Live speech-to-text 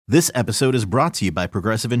This episode is brought to you by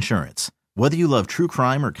Progressive Insurance. Whether you love true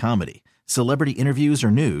crime or comedy, celebrity interviews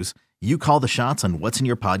or news, you call the shots on what's in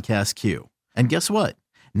your podcast queue. And guess what?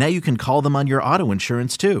 Now you can call them on your auto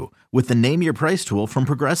insurance too with the Name Your Price tool from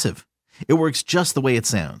Progressive. It works just the way it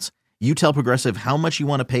sounds. You tell Progressive how much you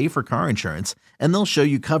want to pay for car insurance, and they'll show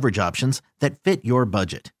you coverage options that fit your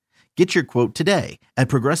budget. Get your quote today at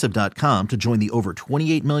Progressive.com to join the over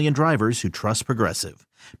 28 million drivers who trust Progressive.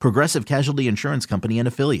 Progressive Casualty Insurance Company and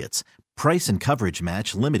Affiliates. Price and coverage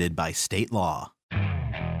match limited by state law.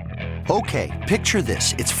 Okay, picture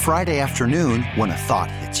this. It's Friday afternoon when a thought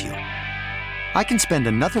hits you. I can spend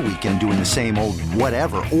another weekend doing the same old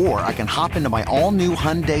whatever, or I can hop into my all-new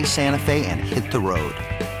Hyundai Santa Fe and hit the road.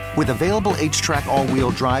 With available H-Track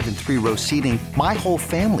all-wheel drive and 3-row seating, my whole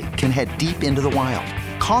family can head deep into the wild.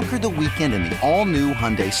 Conquer the weekend in the all-new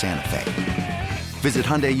Hyundai Santa Fe. Visit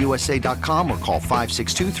HyundaiUSA.com or call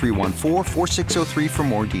 562-314-4603 for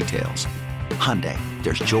more details. Hyundai,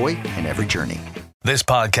 there's joy in every journey. This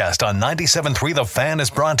podcast on 97.3 The Fan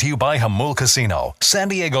is brought to you by Jamul Casino, San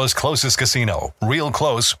Diego's closest casino. Real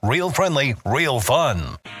close, real friendly, real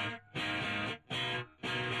fun.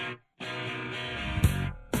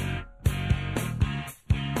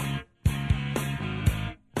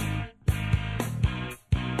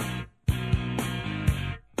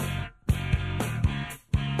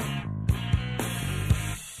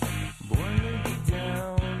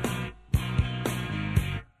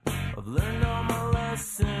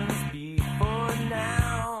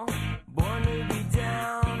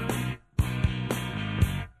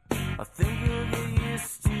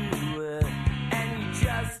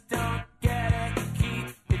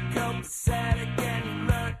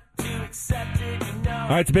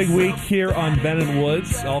 All right, it's a big week here on Ben and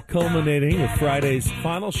Woods, all culminating with Friday's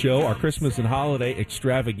final show, our Christmas and holiday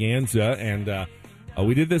extravaganza. And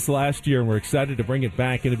we did this last year, and we're excited to bring it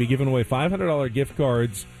back and to be giving away $500 gift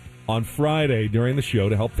cards on Friday during the show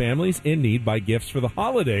to help families in need buy gifts for the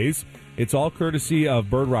holidays. It's all courtesy of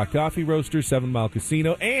Bird Rock Coffee Roasters, 7 Mile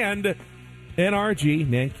Casino, and NRG,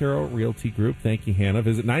 Nancaro Realty Group. Thank you, Hannah.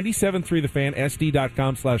 Visit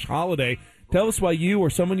 973thefansd.com/holiday. Tell us why you or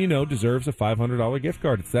someone you know deserves a $500 gift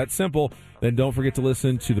card. It's that simple. Then don't forget to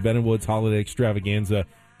listen to the Ben and Woods Holiday Extravaganza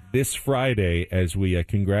this Friday as we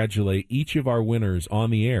congratulate each of our winners on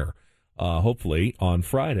the air, hopefully on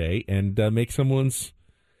Friday, and make someone's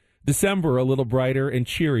December a little brighter and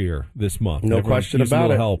cheerier this month. No question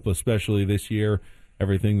about it. Help, especially this year.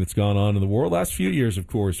 Everything that's gone on in the world. Last few years, of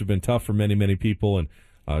course, have been tough for many, many people, and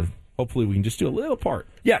hopefully we can just do a little part.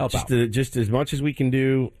 Yeah, just as much as we can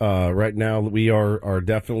do right now. We are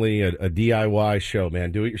definitely a DIY show,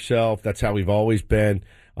 man. Do it yourself. That's how we've always been.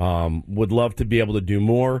 Would love to be able to do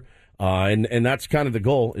more, and that's kind of the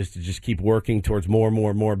goal, is to just keep working towards more,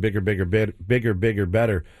 bigger,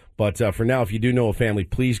 better. But for now, if you do know a family,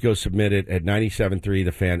 please go submit it at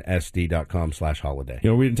 973thefansd.com/holiday. You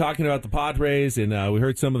know, we've been talking about the Padres, and we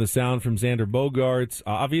heard some of the sound from Xander Bogaerts.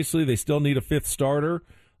 Obviously, they still need a fifth starter.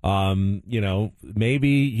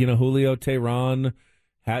 Maybe Julio Teheran,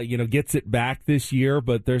 gets it back this year,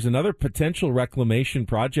 but there's another potential reclamation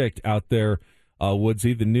project out there.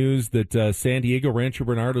 Woodsy, the news that San Diego Rancho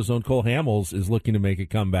Bernardo's own Cole Hamels is looking to make a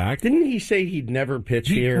comeback. Didn't he say he'd never pitch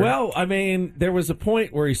here? Well, I mean, there was a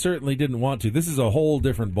point where he certainly didn't want to. This is a whole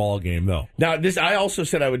different ball game, though. Now, I also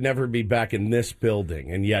said I would never be back in this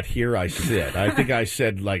building, and yet here I sit. I think I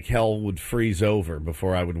said, like, hell would freeze over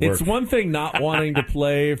before I would work. It's one thing not wanting to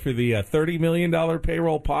play for the $30 million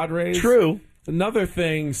payroll Padres. True. Another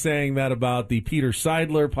thing saying that about the Peter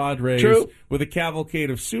Seidler Padres. True. With a cavalcade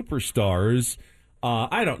of superstars.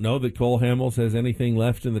 I don't know that Cole Hamels has anything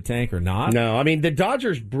left in the tank or not. No, I mean, the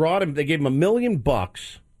Dodgers brought him, they gave him $1 million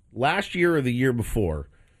last year or the year before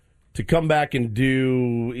to come back and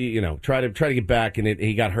do, try to get back, and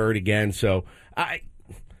he got hurt again. So, I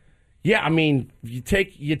mean, you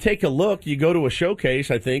take a look, you go to a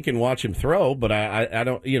showcase, I think, and watch him throw, but I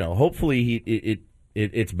don't, hopefully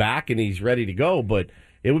it's back and he's ready to go, but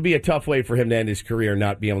it would be a tough way for him to end his career,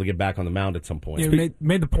 not being able to get back on the mound at some point. You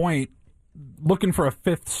made the point, looking for a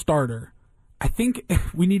fifth starter. I think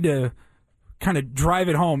we need to kind of drive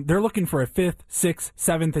it home. They're looking for a fifth, sixth,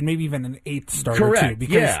 seventh, and maybe even an eighth starter. Correct. Too,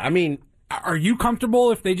 Yeah, I mean, are you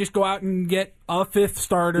comfortable if they just go out and get a fifth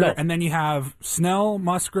starter, and then you have Snell,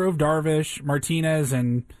 Musgrove, Darvish, Martinez,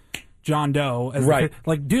 and John Doe? As right.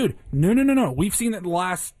 Dude, no. We've seen it the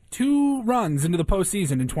last 2 runs into the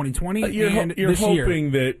postseason in 2020 and you're this year.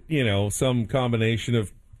 hoping that, some combination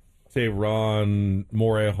of Tehran,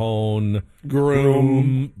 Morejon,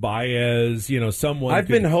 Groom, Baez, someone. I've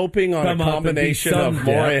been hoping on a come up and be combination some of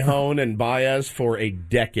depth. Morejon and Baez for a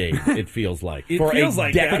decade, it feels like. It for feels a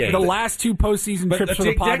like that. decade. The last two postseason But trips for the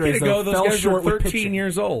a decade Padres ago, though, those fell guys were short with 13 pitching.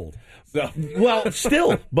 years old. So Well,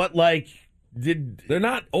 still, but they're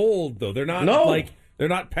not old though. They're not they're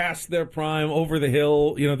not past their prime, over the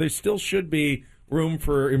hill. There still should be room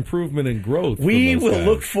for improvement and growth. we from those will guys.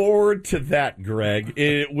 look forward to that, Greg.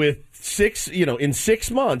 In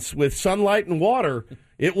 6 months with sunlight and water,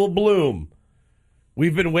 it will bloom.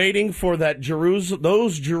 We've been waiting for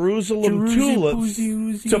those Jerusalem tulips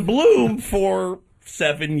to bloom for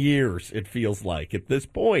 7 years, it feels like, at this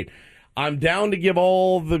point. I'm down to give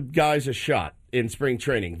all the guys a shot in spring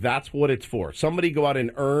training. That's what it's for. Somebody go out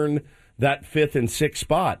and earn that 5th and 6th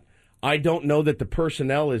spot. I don't know that the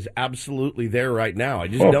personnel is absolutely there right now. I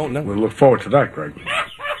just don't know. We look forward to that, Greg.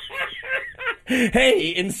 Hey,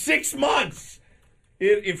 in 6 months,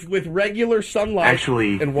 if with regular sunlight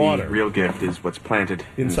and water. The real gift is what's planted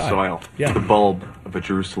Inside. in the soil. Yeah. The bulb of a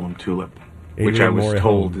Jerusalem tulip, which Adrian I was Morejon.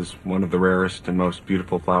 told is one of the rarest and most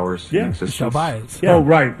beautiful flowers in existence. Baez. Yeah. Oh,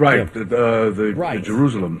 right. Yeah. The Right.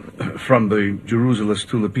 Jerusalem, from the Jerusalus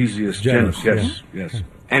tulipesius genus. Yes.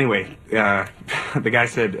 Anyway, the guy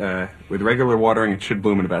said with regular watering, it should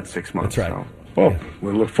bloom in about 6 months. That's right. So. Well,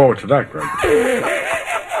 we look forward to that, Greg.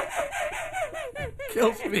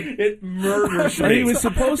 Kills me. It murders And he me. was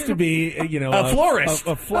supposed to be, A florist.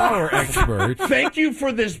 a flower expert. Thank you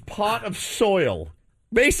for this pot of soil.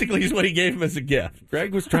 Basically, is what he gave him as a gift.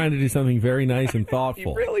 Greg was trying to do something very nice and He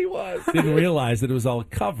thoughtful. really was. Didn't realize that it was all a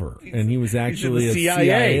cover, and he was actually He's in the a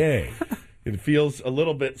CIA. CIA. It feels a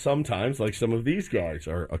little bit sometimes like some of these guys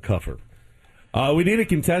are a cover. We need a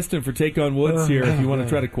contestant for Take on Woods here if you want to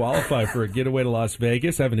try to qualify for a getaway to Las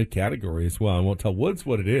Vegas. I have a new category as well. I won't tell Woods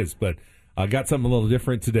what it is, but I got something a little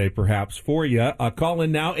different today perhaps for you. Call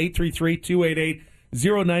in now,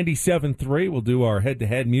 833-288-0973. We'll do our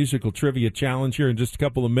head-to-head musical trivia challenge here in just a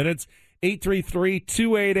couple of minutes.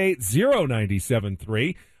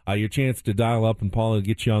 833-288-0973. Your chance to dial up, and Paula will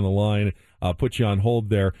get you on the line, put you on hold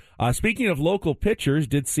there. Speaking of local pitchers,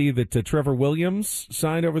 did see that Trevor Williams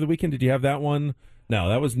signed over the weekend. Did you have that one? No,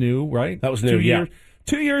 that was new, right? That was new, yeah.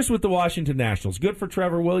 2 years with the Washington Nationals. Good for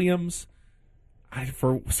Trevor Williams.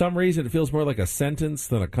 For some reason, it feels more like a sentence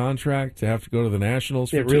than a contract to have to go to the Nationals.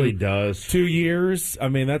 For It really does. 2 years. I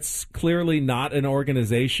mean, that's clearly not an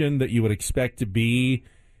organization that you would expect to be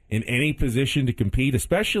in any position to compete,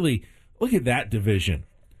 especially, look at that division.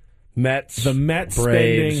 Mets, The Mets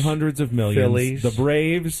Braves, spending hundreds of millions. Phillies. The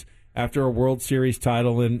Braves, after a World Series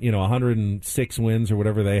title and 106 wins or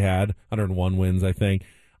whatever they had, 101 wins, I think.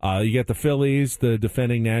 You get the Phillies, the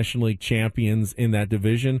defending National League champions in that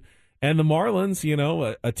division, and the Marlins.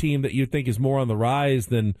 A team that you think is more on the rise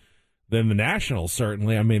than the Nationals.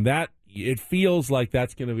 Certainly, I mean it feels like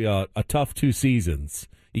that's going to be a tough 2 seasons.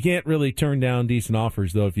 You can't really turn down decent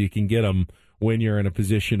offers though if you can get them when you're in a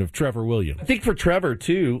position of Trevor Williams. I think for Trevor,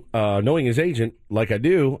 too, knowing his agent like I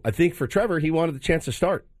do, I think for Trevor, he wanted the chance to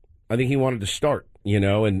start. I think he wanted to start,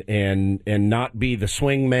 and not be the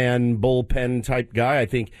swingman, bullpen type guy. I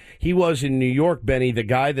think he was in New York, Benny, the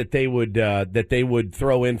guy that they would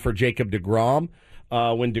throw in for Jacob deGrom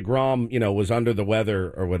when deGrom, was under the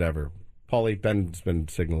weather or whatever. Paulie, Ben's been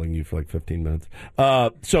signaling you for like 15 minutes.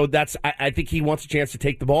 So I think he wants a chance to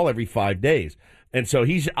take the ball every 5 days. And so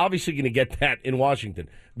he's obviously going to get that in Washington.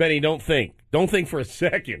 Benny, don't think for a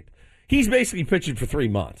second. He's basically pitching for 3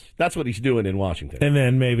 months. That's what he's doing in Washington. And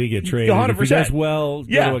then maybe get traded. 100%. If he does well, go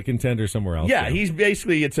Yeah. to a contender somewhere else. Yeah,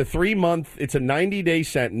 it's a 3-month, it's a 90-day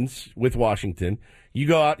sentence with Washington. You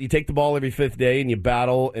go out, you take the ball every 5th day, and you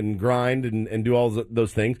battle and grind and do all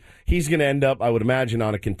those things. He's going to end up, I would imagine,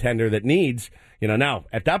 on a contender that needs, now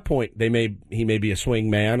at that point, he may be a swing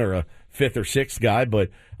man or a 5th or 6th guy, but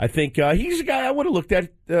I think he's a guy I would have looked at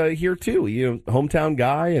here too. Hometown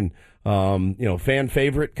guy and fan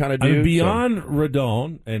favorite kind of dude. I mean, beyond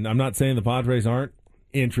Rodon, and I'm not saying the Padres aren't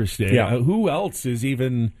interested. Yeah. Who else is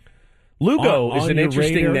even? Lugo on is an your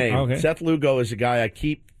interesting radar? name. Okay. Seth Lugo is a guy I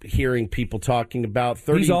keep hearing people talking about.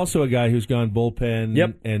 He's also a guy who's gone bullpen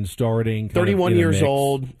Yep. and starting. 31 in a years mix.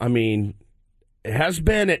 old. I mean, has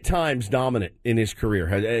been at times dominant in his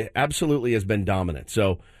career. Absolutely has been dominant.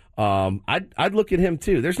 So I'd look at him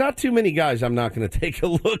too. There's not too many guys I'm not going to take a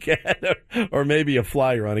look at or maybe a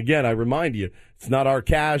flyer on. Again, I remind you, it's not our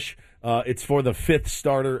cash. It's for the 5th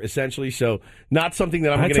starter essentially. So not something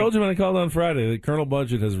that I told you when I called on Friday that Colonel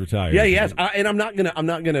Budget has retired. Yeah, yes, and I'm not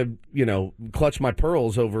gonna clutch my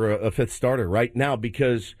pearls over a 5th starter right now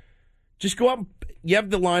because just go out. You have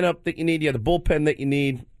the lineup that you need. You have the bullpen that you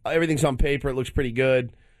need. Everything's on paper. It looks pretty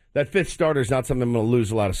good. that fifth starter is not something I'm going to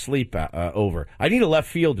lose a lot of sleep over. I need a left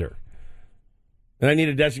fielder, and I need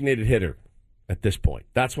a designated hitter at this point.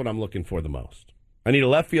 That's what I'm looking for the most. I need a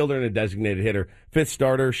left fielder and a designated hitter. Fifth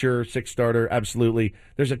starter, sure. Sixth starter, absolutely.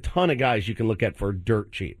 There's a ton of guys you can look at for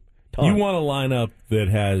dirt cheap. Ton. You want a lineup that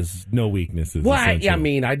has no weaknesses. Well, I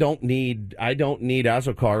mean, I don't need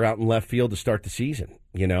Azokar out in left field to start the season.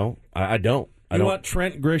 You know, I don't. You want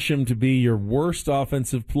Trent Grisham to be your worst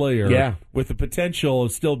offensive player, with the potential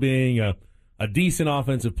of still being a decent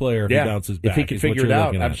offensive player if he bounces back. If he can figure it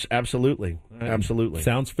out, absolutely. Absolutely.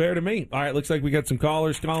 Sounds fair to me. All right, looks like we got some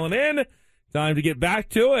callers calling in. Time to get back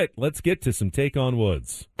to it. Let's get to some Take on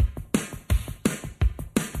Woods.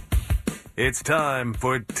 It's time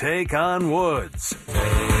for Take on Woods.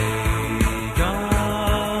 Take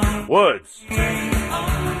on Woods.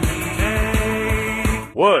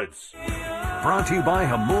 Woods. Brought to you by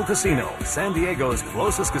Jamul Casino, San Diego's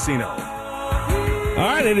closest casino. All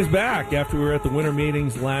right, it is back. After we were at the winter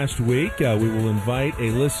meetings last week, we will invite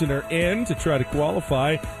a listener in to try to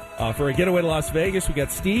qualify for a getaway to Las Vegas. We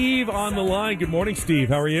got Steve on the line. Good morning, Steve.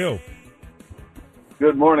 How are you?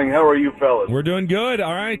 Good morning. How are you, fellas? We're doing good.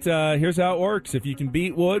 All right, here's how it works. If you can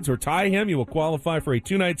beat Woods or tie him, you will qualify for a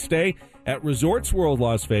 2-night stay at Resorts World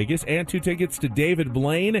Las Vegas and 2 tickets to David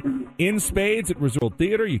Blaine in spades at Resort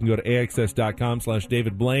Theater. You can go to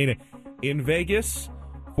AXS.com/David Blaine in Vegas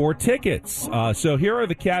for tickets. So here are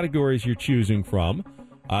the categories you're choosing from.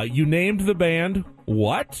 You named the band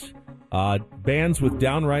what? Bands with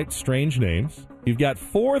downright strange names. You've got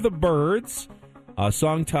For the Birds,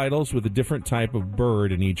 song titles with a different type of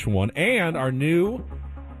bird in each one, and our new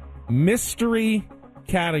mystery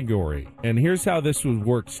category. And here's how this would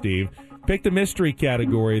work, Steve. Pick the mystery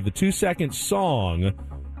category. The 2-second song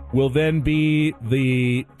will then be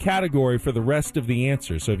the category for the rest of the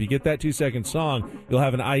answer. So if you get that 2-second song, you'll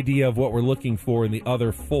have an idea of what we're looking for in the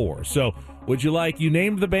other 4. So would you like, you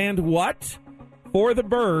named the band what? For the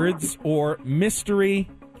Birds or mystery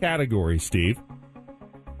category, Steve?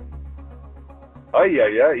 Oh,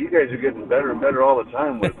 yeah. You guys are getting better and better all the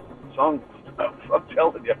time with song stuff. I'm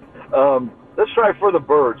telling you. Let's try For the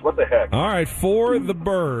Birds. What the heck? All right, For the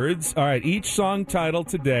Birds. All right, each song title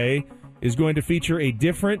today is going to feature a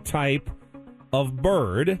different type of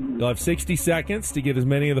bird. You'll have 60 seconds to get as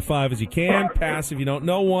many of the 5 as you can. Pass if you don't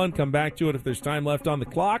know one. Come back to it if there's time left on the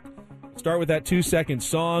clock. Start with that 2-second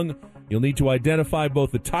song. You'll need to identify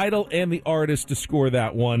both the title and the artist to score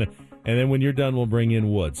that one. And then when you're done, we'll bring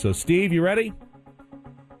in Wood. So, Steve, you ready?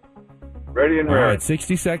 Ready and ready. All right,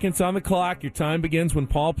 60 seconds on the clock. Your time begins when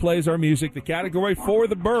Paul plays our music. The category For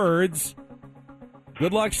the Birds.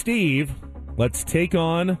 Good luck, Steve. Let's take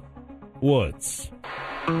on Woods.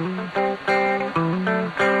 Steve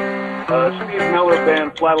Miller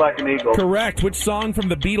Band, Fly Like an Eagle. Correct. Which song from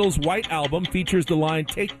the Beatles' White Album features the line,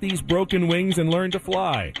 "Take these broken wings and learn to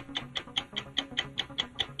fly"?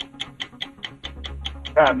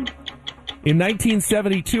 Pass. In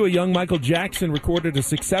 1972, a young Michael Jackson recorded a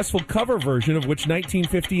successful cover version of which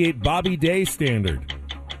 1958 Bobby Day standard?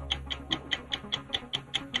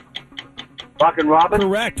 Rockin' Robin?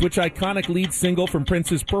 Correct. Which iconic lead single from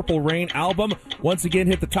Prince's Purple Rain album once again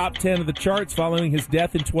hit the top 10 of the charts following his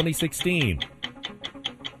death in 2016?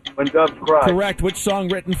 When Doves Cry. Correct. Which song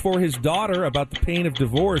written for his daughter about the pain of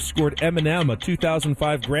divorce scored Eminem a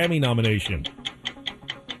 2005 Grammy nomination?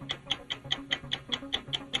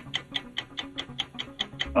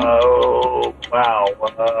 Oh, wow.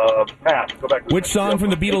 Pass. Go back to Which song from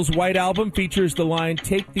the Beatles' White Album features the line,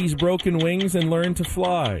 "Take these broken wings and learn to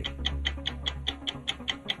fly"?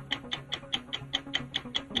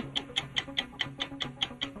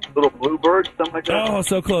 Little Bluebird, something like that? Oh,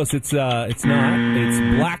 so close. It's not. It's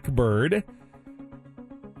Blackbird.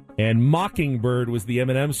 And Mockingbird was the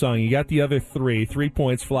Eminem song. You got the other 3. 3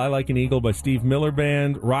 points. Fly Like an Eagle by Steve Miller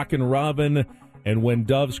Band, Rockin' Robin, and When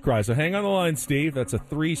Doves Cry. So hang on the line, Steve. That's a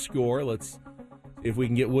 3 score. Let's see if we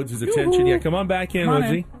can get Woods' attention. Yeah, come on back in,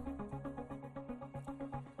 Woodsy.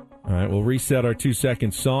 All right, we'll reset our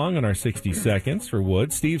 2-second song on our 60 seconds for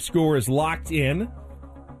Woods. Steve's score is locked in.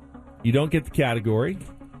 You don't get the category.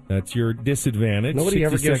 That's your disadvantage. Nobody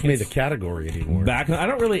ever gives me the category anymore. I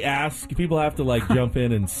don't really ask. People have to jump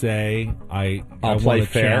in and say, I play want a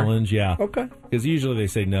fair. challenge. Yeah. Okay. Because usually they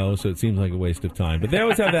say no, so it seems like a waste of time. But they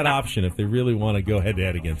always have that option if they really want to go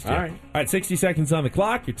head-to-head against you. All right, 60 seconds on the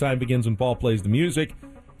clock. Your time begins when Paul plays the music.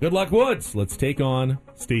 Good luck, Woods. Let's take on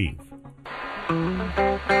Steve.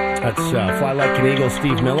 That's Fly Like an Eagle,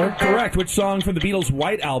 Steve Miller. Correct. Which song from the Beatles'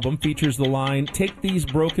 White Album features the line, "Take these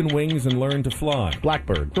broken wings and learn to fly"?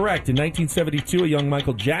 Blackbird. Correct. In 1972, a young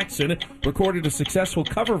Michael Jackson recorded a successful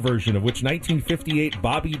cover version of which 1958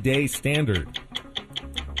 Bobby Day standard?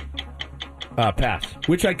 Pass.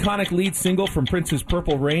 Which iconic lead single from Prince's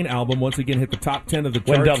Purple Rain album once again hit the top 10 of the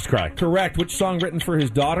charts? When Doves Cry. Correct. Which song written for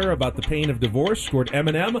his daughter about the pain of divorce scored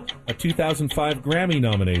Eminem a 2005 Grammy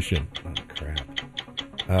nomination?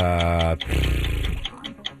 Oh, crap.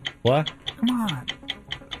 What? Come on.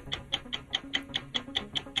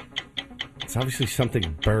 It's obviously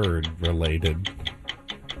something bird-related.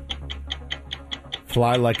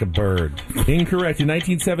 Fly Like a Bird. Incorrect. In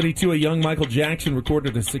 1972, a young Michael Jackson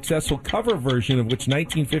recorded a successful cover version of which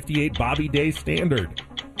 1958 Bobby Day standard?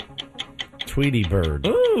 Tweety Bird.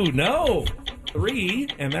 Ooh, no. 3,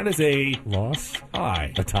 and that is a loss?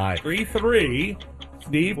 Tie. A tie. 3-3.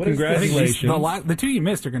 Steve, What is congratulations. The two you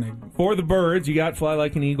missed are going to... For the Birds, you got Fly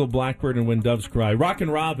Like an Eagle, Blackbird, and When Doves Cry. Rockin'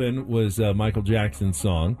 Robin was Michael Jackson's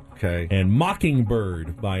song. Okay. And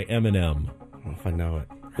Mockingbird by Eminem. I don't know if I know it.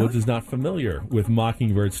 Woods is not familiar with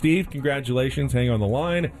Mockingbird. Steve, congratulations. Hang on the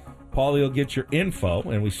line. Paulie will get your info,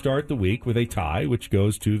 and we start the week with a tie, which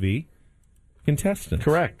goes to the contestants.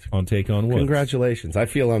 Correct. On Take on Woods. Congratulations. I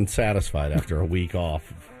feel unsatisfied after a week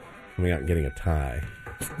off coming out and getting a tie.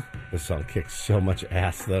 This song kicks so much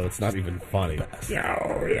ass, though. It's not even funny.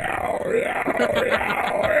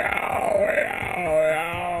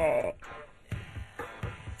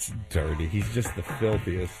 It's dirty. He's just the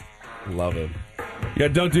filthiest. Love him. Yeah,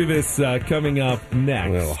 Don't Do This coming up next.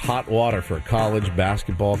 A little hot water for a college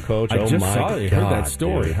basketball coach. I oh just my saw that. You God, heard that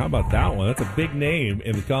story. dude. How about that one? That's a big name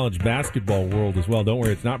in the college basketball world as well. Don't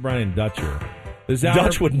worry, it's not Brian Dutcher.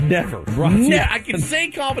 Dutch would never. I can say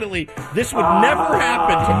confidently, this would never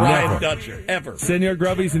happen to Brian Dutcher, ever. Senor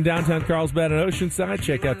Grubbies in downtown Carlsbad and Oceanside.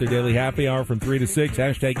 Check out their daily happy hour from 3 to 6.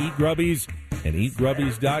 Hashtag Eat Grubbies and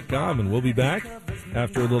eatgrubbies.com. And we'll be back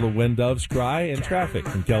after a little When Doves Cry and traffic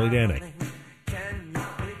from Kelly Danick.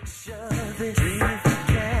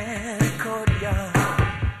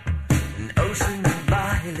 An ocean of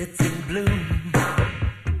violets in bloom.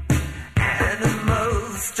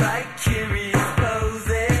 Animals strike curious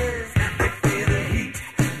poses. They feel the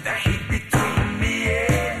heat between me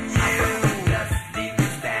and you. Just leave me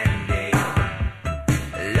standing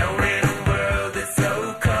alone in a world that's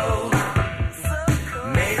so cold.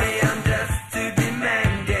 Maybe I'm just too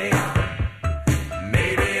demanding.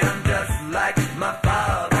 Maybe I'm just like my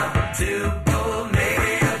father, too bold.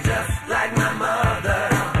 Maybe I'm just like my mother.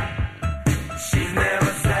 She's never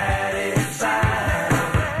satisfied.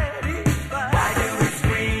 Why do we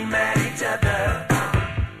scream at each other?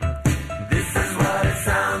 This is what it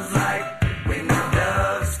sounds like when the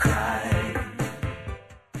doves cry.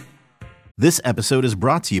 This episode is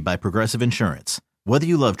brought to you by Progressive Insurance. Whether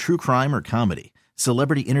you love true crime or comedy,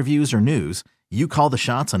 celebrity interviews or news, you call the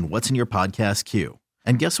shots on what's in your podcast queue.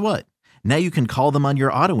 And guess what? Now you can call them on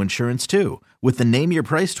your auto insurance too with the Name Your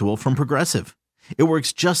Price tool from Progressive. It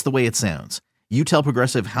works just the way it sounds. You tell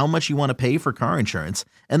Progressive how much you want to pay for car insurance,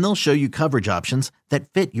 and they'll show you coverage options that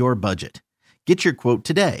fit your budget. Get your quote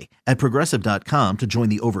today at Progressive.com to join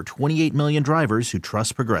the over 28 million drivers who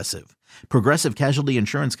trust Progressive. Progressive Casualty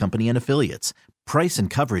Insurance Company and Affiliates. Price and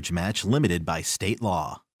coverage match limited by state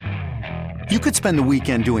law. You could spend the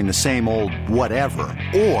weekend doing the same old whatever,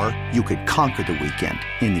 or you could conquer the weekend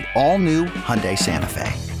in the all-new Hyundai Santa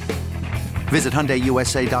Fe. Visit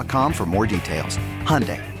HyundaiUSA.com for more details.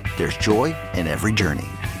 Hyundai, there's joy in every journey.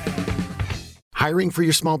 Hiring for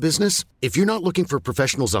your small business? If you're not looking for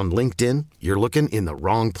professionals on LinkedIn, you're looking in the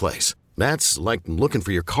wrong place. That's like looking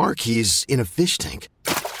for your car keys in a fish tank.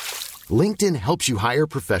 LinkedIn helps you hire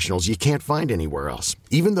professionals you can't find anywhere else,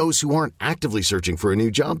 even those who aren't actively searching for a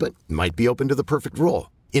new job but might be open to the perfect role.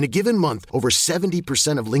 In a given month, over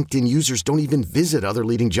 70% of LinkedIn users don't even visit other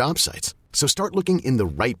leading job sites. So start looking in the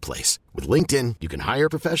right place. With LinkedIn, you can hire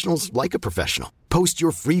professionals like a professional. Post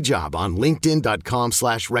your free job on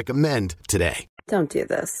linkedin.com/recommend today. Don't do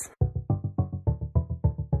this.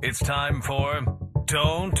 It's time for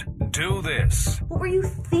Don't Do This. What were you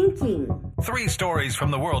thinking? 3 stories from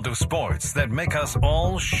the world of sports that make us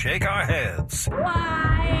all shake our heads.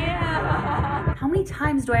 Why? How many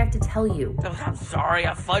times do I have to tell you? Oh, I'm sorry,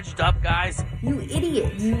 I fudged up, guys. You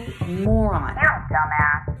idiot. You moron.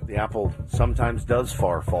 Dumbass. The apple sometimes does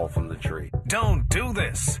fall from the tree. Don't do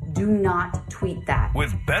this. Do not tweet that.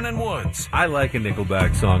 With Ben and Woods. I like a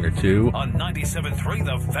Nickelback song or two. On 97.3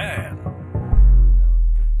 The Fan.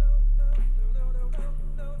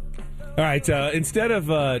 All right, instead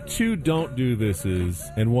of 2 Don't Do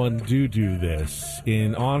Thises and 1 Do This,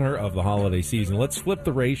 in honor of the holiday season, let's flip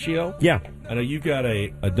the ratio. Yeah. I know you've got a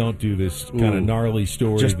Don't Do This kind of gnarly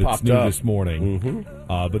story Just that's popped new up this morning.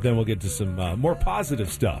 Mm-hmm. But then we'll get to some more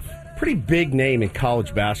positive stuff. pretty big name in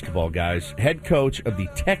college basketball, guys. Head coach of the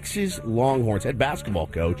Texas Longhorns, head basketball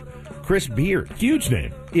coach, Chris Beard. Huge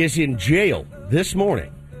name. Is in jail this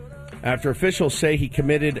morning after officials say he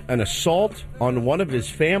committed an assault on one of his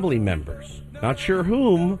family members. Not sure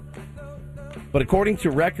whom, but according to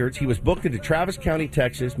records, he was booked into Travis County,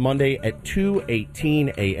 Texas, Monday at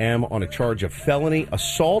 2:18 a.m. on a charge of felony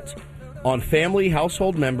assault on family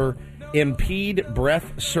household member, impede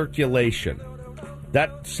breath circulation.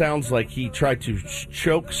 That sounds like he tried to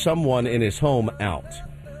choke someone in his home out.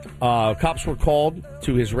 Cops were called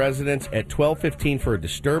to his residence at 12:15 for a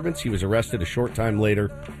disturbance. He was arrested a short time later.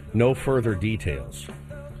 No further details.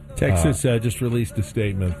 Texas just released a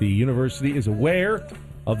statement. The university is aware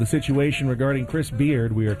of the situation regarding Chris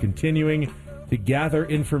Beard. We are continuing to gather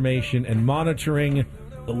information and monitoring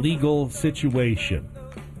the legal situation.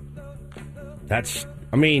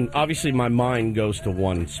 Obviously my mind goes to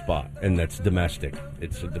one spot, and that's domestic.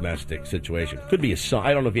 It's a domestic situation. Could be a son.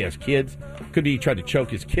 I don't know if he has kids. Could be he tried to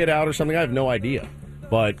choke his kid out or something. I have no idea.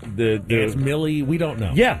 But the Aunt Millie, we don't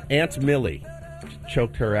know. Yeah, Aunt Millie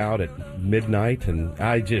choked her out at midnight, and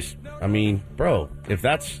bro, if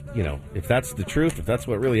that's the truth, if that's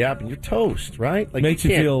what really happened, you're toast, right? Like, makes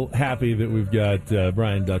you feel happy that we've got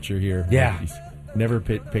Brian Dutcher here. Yeah. He's never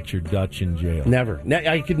pictured Dutch in jail. Never.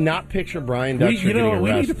 I could not picture Brian Dutcher getting arrested.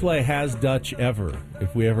 We need to play Has Dutch Ever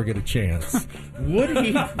if we ever get a chance. Would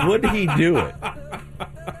he do it?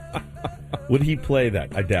 Would he play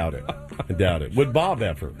that? I doubt it. Would Bob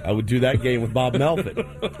ever? I would do that game with Bob Melvin.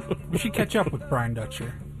 We should catch up with Brian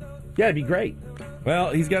Dutcher. Yeah, it'd be great.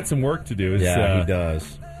 Well, he's got some work to do. He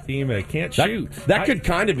does. Team can't shoot. That could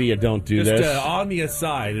kind of be a don't do just, this. On the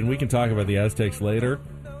aside, and we can talk about the Aztecs later,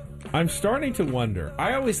 I'm starting to wonder.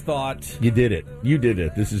 I always thought... You did it.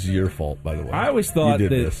 This is your fault, by the way. I always thought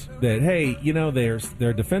that, hey, they're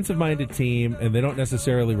a defensive-minded team, and they don't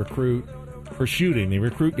necessarily recruit for shooting. They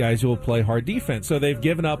recruit guys who will play hard defense, so they've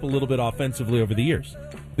given up a little bit offensively over the years.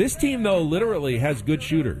 This team, though, literally has good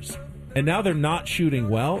shooters, and now they're not shooting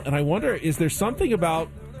well, and I wonder, is there something about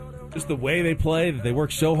just the way they play, that they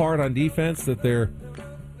work so hard on defense that they're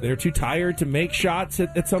too tired to make shots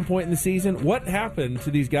at some point in the season? What happened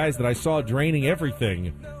to these guys that I saw draining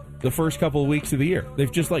everything the first couple of weeks of the year?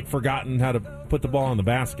 They've just forgotten how to put the ball in the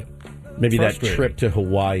basket. Maybe that trip to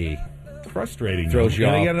Hawaii. Frustrating. Throws you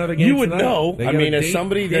off. They got another game you would tonight. know. As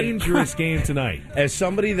somebody dangerous game tonight. As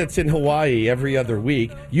somebody that's in Hawaii every other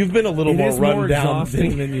week, you've been a little more run down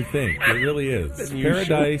than you think. It really is.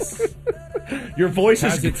 Paradise. Your voice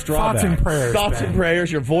has its drawbacks. Thoughts and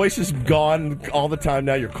prayers. Your voice is gone all the time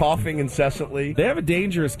now. You're coughing incessantly. They have a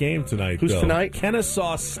dangerous game tonight. Who's tonight?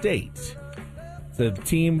 Kennesaw State. It's a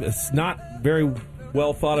team that's not very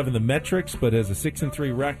well thought of in the metrics, but has a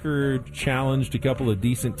 6-3 record. Challenged a couple of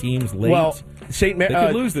decent teams late. Well, they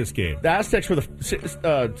could lose this game. The Aztecs were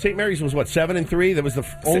St. Mary's was 7-3. That was the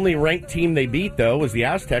only ranked team they beat, though, was the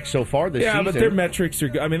Aztecs so far this season. Yeah, but their metrics are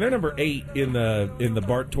good. I mean, they're number 8 in the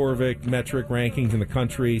Bart Torvik metric rankings in the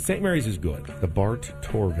country. St. Mary's is good. The Bart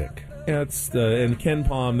Torvik. Yeah, and Ken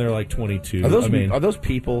Palm, they're like 22. Are those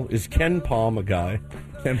people? Is Ken Palm a guy?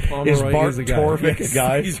 Ken Pomeroy is Bart a guy. Torvik Yes, a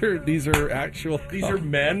guy? These are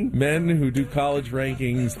men who do college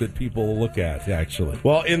rankings that people look at, actually.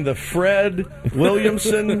 Well, in the Fred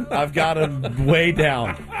Williamson, I've got him way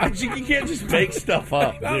down. You can't just make stuff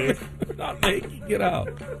up, dude. Not making it up.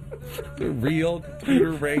 The real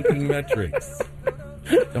computer ranking metrics.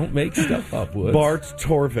 Don't make stuff up, Woods. Bart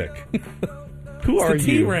Torvik. Who are you?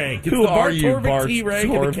 T-rank. Who are you, Bart T-rank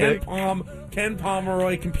Torvik? And the Ken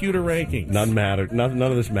Pomeroy computer rankings. None matter. None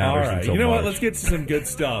of this matters. All right. Until You know March. what? Let's get to some good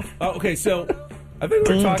stuff. Okay, so I think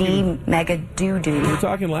we were talking. Mega doo-doo. We were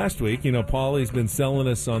talking last week. Paulie's been selling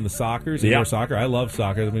us on the soccers. Yeah. Indoor soccer. I love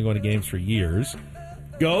soccer. I've been going to games for years.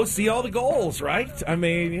 Go see all the goals, right? I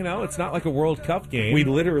mean, it's not like a World Cup game. We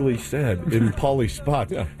literally said in Paulie's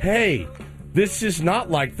spot, hey, this is not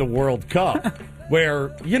like the World Cup where,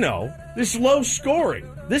 this low scoring.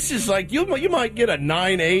 This is like, you might get a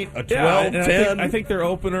 9-8, a 12-10. I think their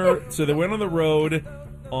opener, so they went on the road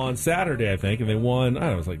on Saturday, I think, and they won, I don't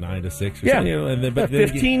know, it was like 9-6 or something. But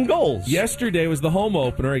 15 goals. Yesterday was the home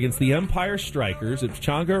opener against the Empire Strikers at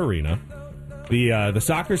Pechanga Arena. The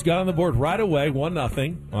Sockers got on the board right away,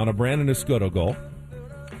 1-0 on a Brandon Escoto goal,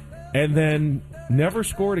 and then never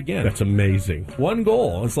scored again. That's amazing. One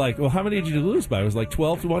goal. It's like, well, how many did you lose by? It was like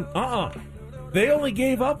 12-1. They only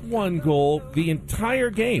gave up one goal the entire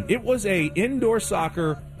game. It was a indoor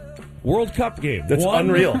soccer World Cup game. That's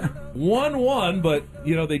unreal. 1-1, but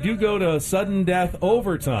they do go to sudden death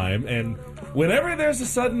overtime, and Whenever there's a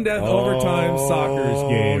sudden death overtime Sockers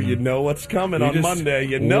game, you know what's coming you on just Monday.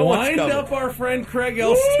 You know what's wind coming. up our friend Craig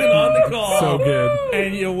Elston on the call. So good.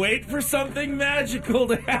 And you wait for something magical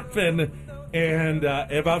to happen. And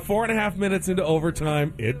about 4.5 minutes into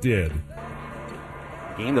overtime, it did.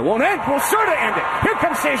 Game that won't end. Will Serta end it? Here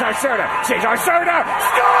comes Cesar Serta. Cesar Serta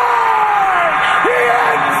scores! He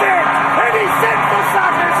ends it! And he sends the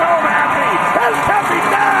Sockers home happy! El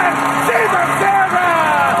Capitan Cesar Serta!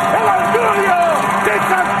 El Orgullo de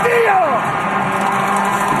Castillo!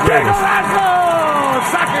 Big golazo!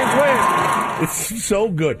 Sockers win! It's so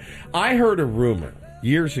good. I heard a rumor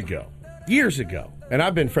years ago, and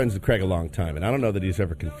I've been friends with Craig a long time, and I don't know that he's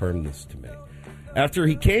ever confirmed this to me. After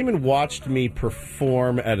he came and watched me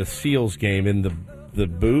perform at a Seals game in the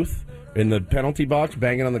booth, in the penalty box,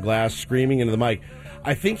 banging on the glass, screaming into the mic,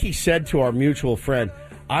 I think he said to our mutual friend,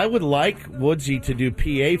 I would like Woodsy to do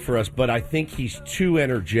PA for us, but I think he's too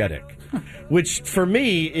energetic. Which, for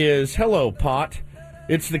me, is, hello, pot.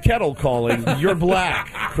 It's the kettle calling. You're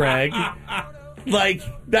black, Craig. Like,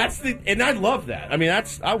 and I love that. I mean,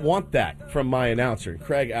 I want that from my announcer.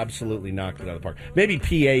 Craig absolutely knocked it out of the park. Maybe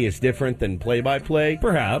PA is different than play-by-play.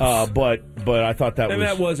 Perhaps. But I thought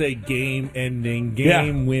that was a game-ending,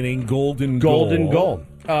 game-winning golden goal.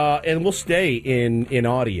 And we'll stay in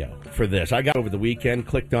audio for this. I got over the weekend,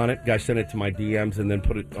 clicked on it, guy sent it to my DMs, and then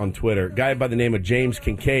put it on Twitter. Guy by the name of James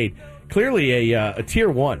Kincaid, clearly a Tier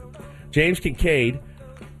 1. James Kincaid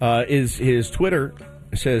is his Twitter.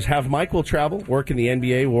 It says, have Michael travel, work in the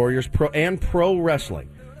NBA, Warriors, Pro Wrestling.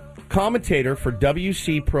 Commentator for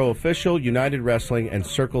WC Pro Official, United Wrestling, and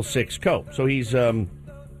Circle 6 Co. So he's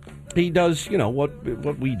he does,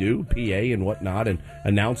 what we do, PA and whatnot, and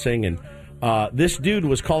announcing. And this dude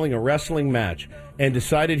was calling a wrestling match and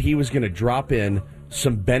decided he was going to drop in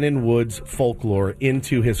some Ben and Woods folklore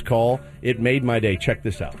into his call. It made my day. Check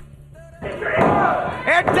this out.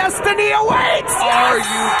 And destiny awaits! Are you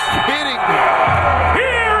kidding me?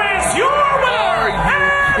 Here is your winner! Are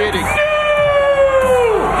you kidding me?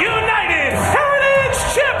 New United Heritage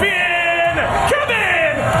Champion,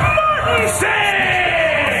 Kevin Martinson!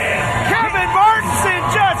 Kevin Martinson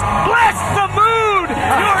just blessed the mood!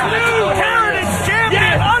 Your new Heritage Champion!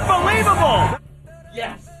 Yes. Unbelievable!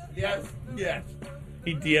 Yes.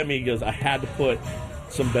 He DM'd me, he goes, I had to put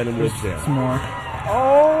some Ben and Woods down. Some more.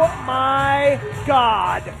 Oh my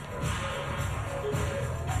God!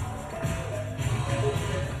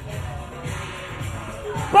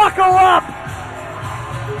 Buckle up!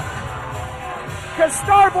 Because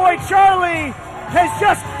Starboy Charlie has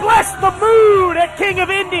just blessed the mood at King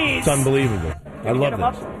of Indies! It's unbelievable. I love Get him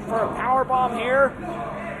up this. for a powerbomb here.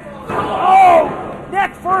 Oh!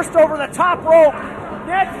 Neck first over the top rope.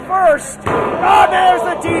 Neck first. Oh, there's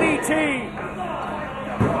the DDT.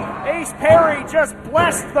 Ace Perry just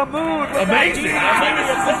blessed the mood with Amazing. that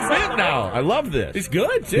DDT. That's it now. I love this. He's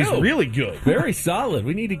good, too. He's really good. Very solid.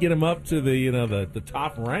 We need to get him up to the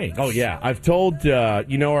top ranks. Oh, yeah. I've told,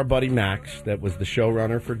 our buddy Max, that was the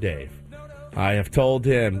showrunner for Dave. I have told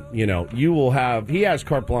him, you will have, he has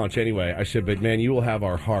carte blanche anyway. I said, but man, you will have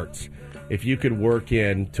our hearts if you could work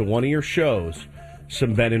in to one of your shows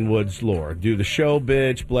some Ben and Woods lore. Do the show,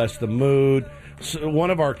 bitch, bless the mood. So one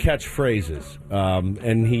of our catchphrases,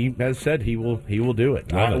 and he has said he will do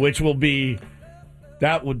it, which will be,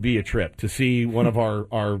 that would be a trip to see one of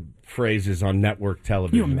our phrases on network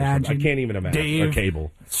television. You imagine? I can't even imagine. Dave or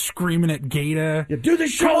cable screaming at Gata. Yeah, do the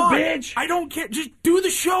show, bitch! I don't care. Just do the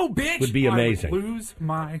show, bitch. Would be amazing. I would lose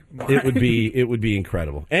my mind. It would be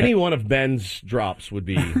incredible. Any one of Ben's drops would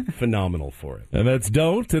be phenomenal for it. And that's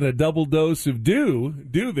don't and a double dose of do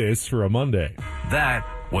this for a Monday. That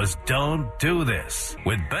was Don't Do This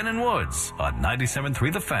with Ben and Woods on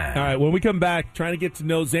 97.3 The Fan. All right, when we come back, trying to get to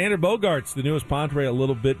know Xander Bogaerts, the newest Padre, a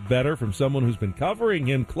little bit better from someone who's been covering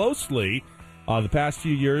him closely the past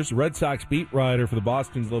few years. Red Sox beat writer for the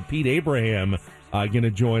Boston Globe, Pete Abraham, going to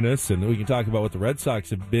join us, and we can talk about what the Red Sox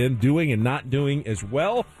have been doing and not doing as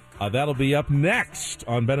well. That'll be up next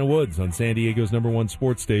on Ben and Woods on San Diego's #1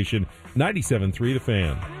 sports station, 97.3 The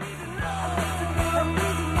Fan.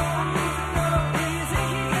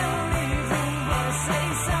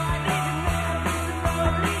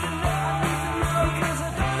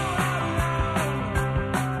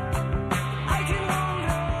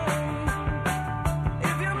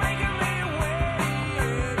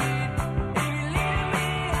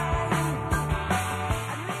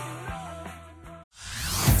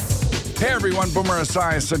 Hey everyone, Boomer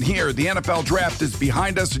Esiason here. The NFL draft is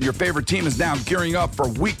behind us and your favorite team is now gearing up for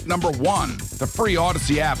week number 1. The free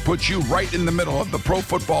Odyssey app puts you right in the middle of the pro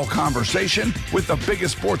football conversation with the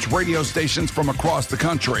biggest sports radio stations from across the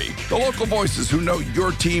country. The local voices who know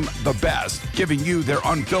your team the best, giving you their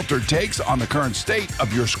unfiltered takes on the current state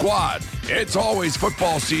of your squad. It's always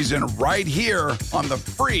football season right here on the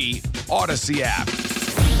free Odyssey app.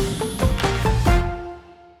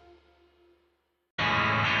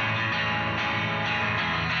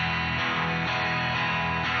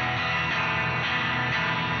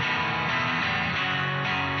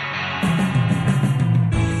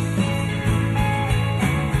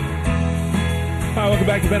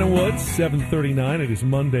 Welcome back to Ben and Woods, 7:39. It is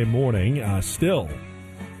Monday morning. Still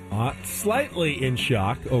slightly in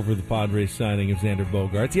shock over the Padres signing of Xander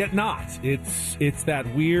Bogaerts, yet not. It's that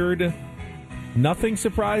weird, nothing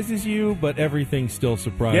surprises you, but everything still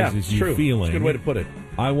surprises you true. feeling. That's a good way to put it.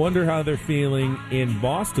 I wonder how they're feeling in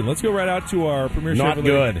Boston. Let's go right out to our premier Not Chevrolet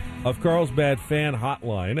good. of Carlsbad fan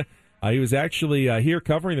hotline. He was actually here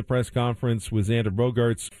covering the press conference with Xander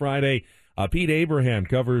Bogaerts Friday. Pete Abraham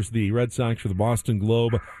covers the Red Sox for the Boston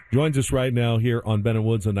Globe. Joins us right now here on Ben and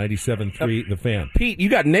Woods on 97.3 The Fan. Pete, you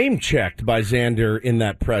got name checked by Xander in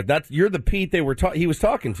that press. You're the Pete he was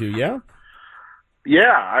talking to, yeah?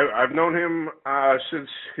 Yeah, I've known him since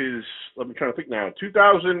his, I'm trying to think now,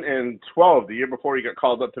 2012, the year before he got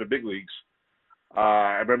called up to the big leagues.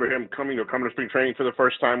 I remember him coming to spring training for the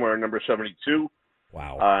first time wearing number 72.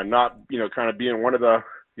 Wow. Not, kind of being one of the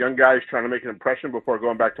young guys trying to make an impression before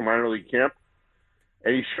going back to minor league camp.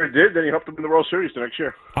 And he sure did. Then he helped him in the World Series the next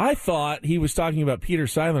year. I thought he was talking about Peter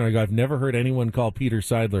Seidler. I go, I've never heard anyone call Peter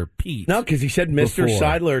Seidler Pete. No, because he said Mr. before.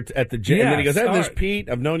 Seidler at the gym. Yes, And then he goes, hey, all this right. Pete.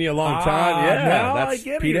 I've known you a long time. Yeah, now that's I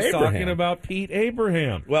get Pete it. He's Abraham. talking about Pete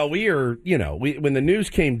Abraham. Well, we are, when the news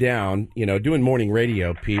came down, doing morning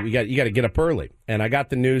radio, Pete, you got to get up early. And I got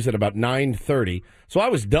the news at about 9:30. So I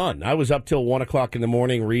was done. I was up till 1 o'clock in the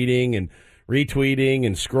morning reading and retweeting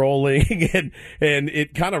and scrolling, and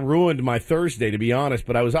it kind of ruined my Thursday, to be honest.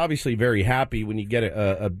 But I was obviously very happy when you get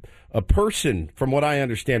a person, from what I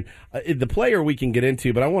understand, the player we can get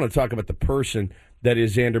into, but I want to talk about the person that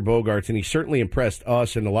is Xander Bogaerts, and he certainly impressed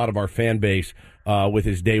us and a lot of our fan base with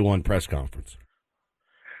his day one press conference.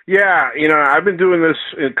 Yeah, I've been doing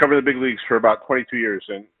this, covering the big leagues for about 22 years,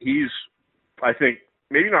 and he's, I think,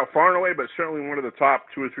 maybe not far and away, but certainly one of the top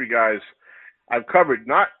 2 or 3 guys I've covered,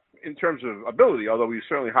 not in terms of ability, although he's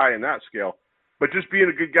certainly high in that scale, but just being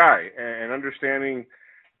a good guy and understanding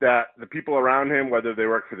that the people around him, whether they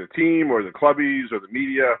work for the team or the clubbies or the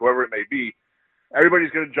media, whoever it may be,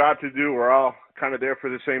 everybody's got a job to do. We're all kind of there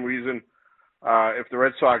for the same reason. If the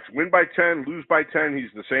Red Sox win by 10, lose by 10,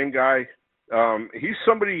 he's the same guy. He's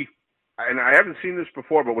somebody, and I haven't seen this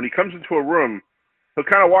before, but when he comes into a room, he'll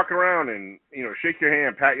kind of walk around and, shake your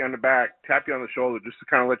hand, pat you on the back, tap you on the shoulder, just to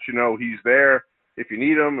kind of let you know he's there. If you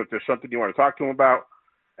need him, if there's something you want to talk to him about.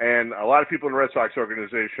 And a lot of people in the Red Sox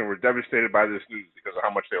organization were devastated by this news because of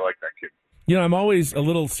how much they like that kid. I'm always a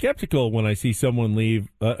little skeptical when I see someone leave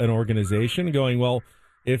an organization going, well,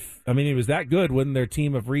 he was that good, wouldn't their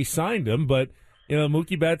team have re-signed him? But,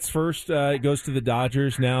 Mookie Betts first goes to the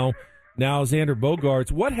Dodgers. Now Xander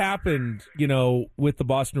Bogaerts. What happened, with the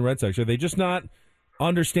Boston Red Sox? Are they just not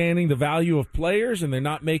understanding the value of players and they're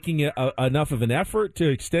not making enough of an effort to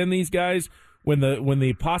extend these guys when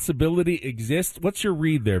the possibility exists? What's your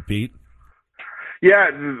read there, Pete?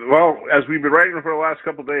 Yeah, well, as we've been writing for the last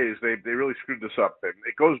couple of days, they really screwed this up. And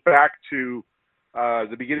it goes back to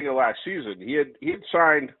the beginning of last season. He had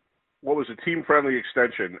signed what was a team-friendly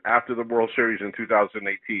extension after the World Series in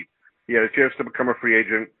 2018. He had a chance to become a free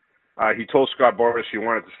agent. He told Scott Boras he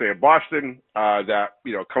wanted to stay in Boston, that,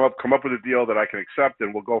 come up with a deal that I can accept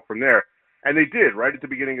and we'll go from there. And they did, right at the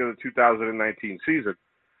beginning of the 2019 season.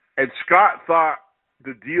 And Scott thought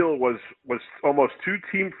the deal was almost too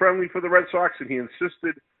team-friendly for the Red Sox, and he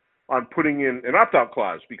insisted on putting in an opt-out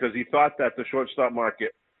clause because he thought that the shortstop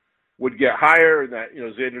market would get higher and that,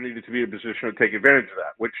 Xander needed to be in a position to take advantage of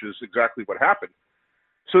that, which is exactly what happened.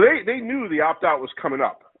 So they knew the opt-out was coming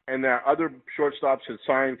up and that other shortstops had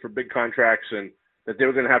signed for big contracts and that they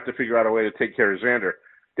were going to have to figure out a way to take care of Xander.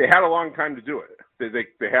 They had a long time to do it.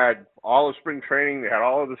 They had all of spring training. They had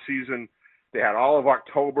all of the season. They had all of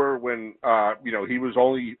October when, he was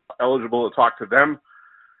only eligible to talk to them.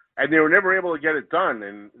 And they were never able to get it done.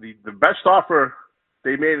 And the best offer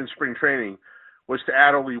they made in spring training was to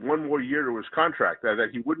add only one more year to his contract, that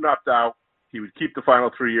he wouldn't opt out. He would keep the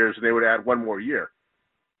final 3 years, and they would add one more year.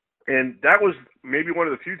 And that was maybe one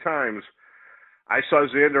of the few times I saw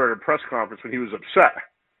Xander at a press conference when he was upset.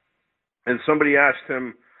 And somebody asked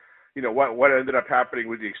him, what ended up happening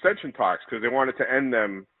with the extension talks, because they wanted to end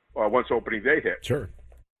them once opening day hit. Sure.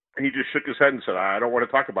 And he just shook his head and said, I don't want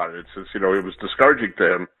to talk about it. It's just, it was discouraging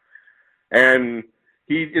to him. And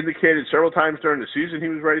he indicated several times during the season he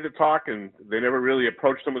was ready to talk, and they never really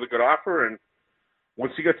approached him with a good offer. And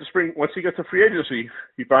once he got to free agency,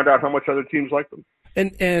 he found out how much other teams liked him.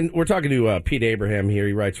 And we're talking to Pete Abraham here.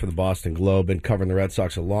 He writes for the Boston Globe and covering the Red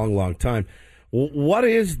Sox a long, long time. What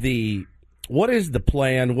is the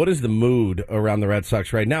plan? What is the mood around the Red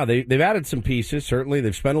Sox right now? They've added some pieces. Certainly,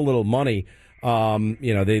 they've spent a little money.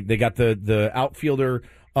 They got the outfielder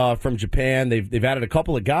from Japan. They've added a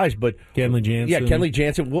couple of guys, but Kenley Jansen. Yeah, Kenley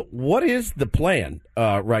Jansen. What is the plan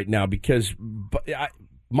right now? Because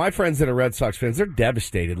my friends that are Red Sox fans, they're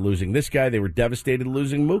devastated losing this guy. They were devastated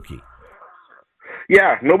losing Mookie.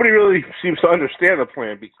 Yeah, nobody really seems to understand the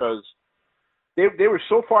plan because they were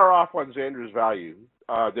so far off on Xander's value.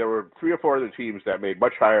 There were 3 or 4 other teams that made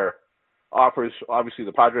much higher offers. Obviously,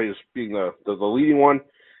 the Padres being the leading one.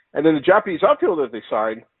 And then the Japanese outfielder that they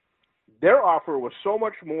signed, their offer was so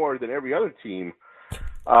much more than every other team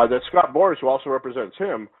that Scott Boras, who also represents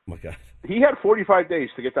him, oh my God, he had 45 days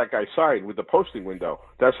to get that guy signed with the posting window.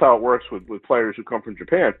 That's how it works with players who come from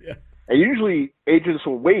Japan. Yeah. And usually agents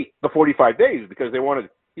will wait the 45 days because they want to,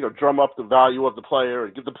 drum up the value of the player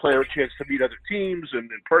and give the player a chance to meet other teams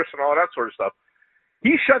and in person, all that sort of stuff.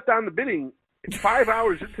 He shut down the bidding 5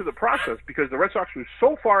 hours into the process because the Red Sox were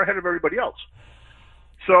so far ahead of everybody else.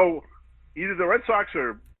 So either the Red Sox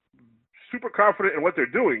are super confident in what they're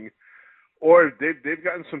doing, or they've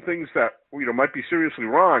gotten some things that might be seriously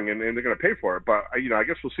wrong, and they're going to pay for it. But I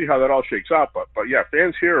guess we'll see how that all shakes out. But yeah,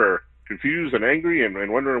 fans here are confused and angry and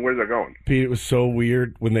wondering where they're going. Pete, it was so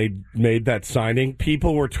weird when they made that signing.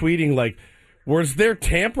 People were tweeting like, was there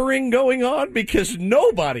tampering going on? Because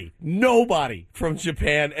nobody from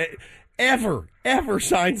Japan ever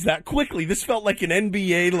signs that quickly. This felt like an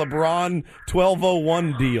NBA LeBron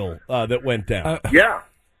 1201 deal that went down. Yeah.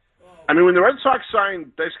 I mean, when the Red Sox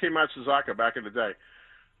signed Daisuke Matsuzaka back in the day,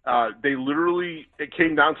 they literally, it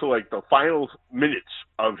came down to like the final minutes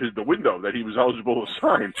of the window that he was eligible to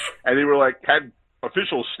sign. And they were had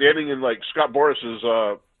officials standing in Scott Boras's,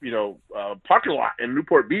 parking lot in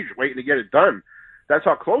Newport Beach waiting to get it done. That's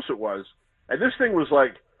how close it was. And this thing was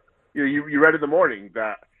you read in the morning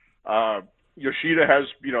that, Yoshida has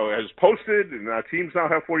posted, and teams now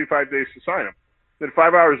have 45 days to sign him. Then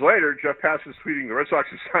 5 hours later, Jeff Pass is tweeting the Red Sox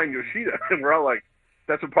have signed Yoshida, and we're all like,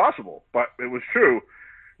 that's impossible. But it was true.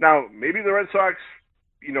 Now, maybe the Red Sox,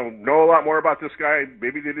 know a lot more about this guy.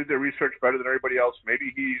 Maybe they did their research better than everybody else.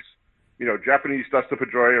 Maybe he's, Japanese Dustin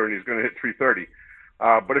Pedroia, and he's going to hit 330.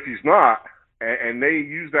 But if he's not, and they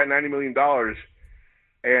use that $90 million,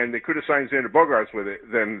 and they could have signed Xander Bogaerts with it,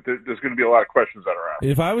 then there's going to be a lot of questions that are asked.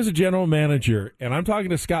 If I was a general manager and I'm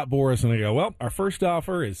talking to Scott Boras and I go, well, our first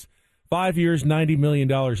offer is 5 years, $90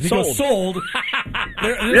 million. And he goes, sold.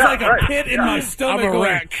 There's a pit in my stomach. I'm a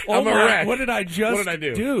wreck. I'm a wreck. What did I just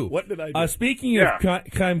do? What did I do? Speaking of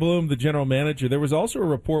Chaim Bloom, the general manager, there was also a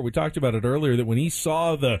report, we talked about it earlier, that when he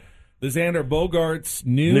saw the Xander Bogaerts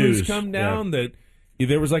news come down, that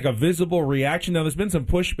there was a visible reaction. Now, there's been some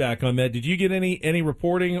pushback on that. Did you get any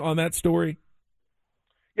reporting on that story?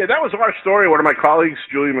 Yeah, that was our story. One of my colleagues,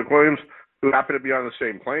 Julian McWilliams, who happened to be on the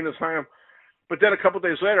same plane as Chaim. But then a couple of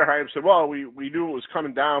days later, Chaim said, well, we knew it was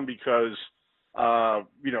coming down because,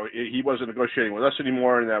 he wasn't negotiating with us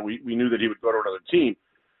anymore and that we knew that he would go to another team.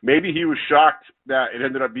 Maybe he was shocked that it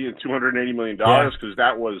ended up being $280 million because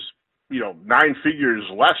that was, 9 figures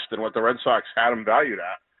less than what the Red Sox had him valued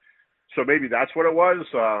at. So maybe that's what it was.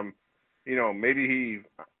 Maybe he,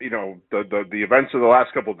 the events of the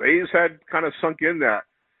last couple of days had kind of sunk in that,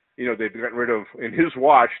 they've gotten rid of, in his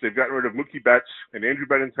watch, they've gotten rid of Mookie Betts and Andrew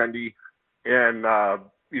Benintendi and,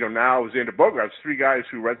 now Xander Bogaerts, 3 guys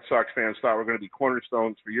who Red Sox fans thought were going to be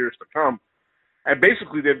cornerstones for years to come. And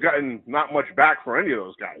basically they've gotten not much back for any of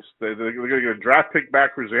those guys. They're going to get a draft pick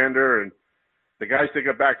back for Xander, and the guys they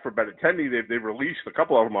got back for Benintendi, they've released a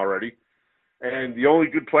couple of them already. And the only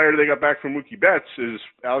good player they got back from Mookie Betts is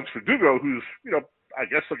Alex Verdugo, who's, I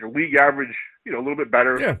guess a league average, a little bit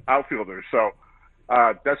better outfielder. So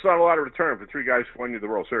that's not a lot of return for 3 guys who won you the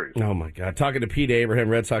World Series. Oh, my God. Talking to Pete Abraham,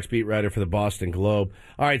 Red Sox beat writer for the Boston Globe.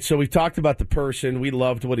 All right, so we've talked about the person. We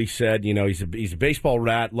loved what he said. He's a baseball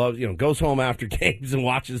rat, loves, goes home after games and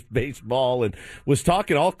watches baseball, and was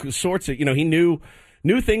talking all sorts of, he knew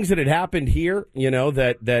things that had happened here,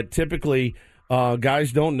 that typically –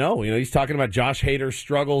 guys don't know. He's talking about Josh Hader's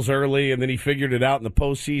struggles early, and then he figured it out in the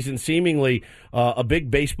postseason. Seemingly a big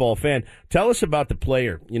baseball fan. Tell us about the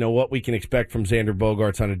player, what we can expect from Xander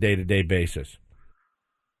Bogaerts on a day-to-day basis.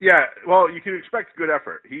 Yeah, well, you can expect good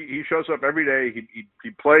effort. He shows up every day. He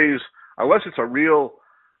plays, unless it's a real,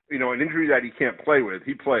 an injury that he can't play with.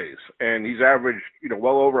 He plays, and he's averaged,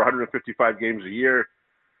 well over 155 games a year.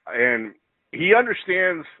 And he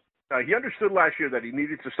understands. He understood last year that he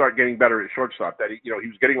needed to start getting better at shortstop. That he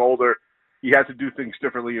was getting older. He had to do things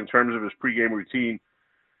differently in terms of his pregame routine.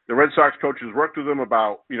 The Red Sox coaches worked with him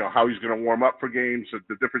about, how he's going to warm up for games,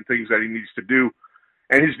 the different things that he needs to do.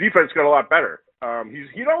 And his defense got a lot better.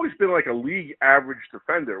 He'd always been like a league average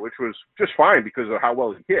defender, which was just fine because of how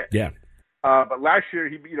well he hit. Yeah. But last year,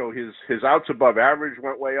 his outs above average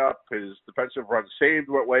went way up. His defensive runs saved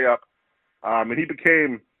went way up. And he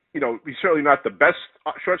became, he's certainly not the best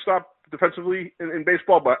shortstop defensively in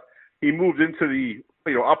baseball, but he moved into the,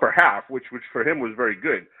 upper half, which for him was very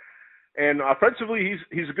good. And offensively,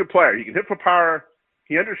 he's a good player. He can hit for power.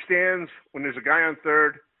 He understands when there's a guy on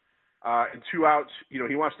third and 2 outs,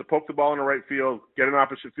 he wants to poke the ball in the right field, get an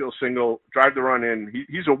opposite field single, drive the run in.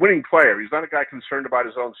 He's a winning player. He's not a guy concerned about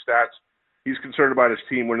his own stats. He's concerned about his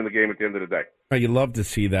team winning the game at the end of the day. You love to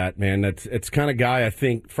see that, man. It's kind of guy, I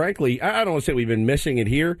think, frankly, I don't want to say we've been missing it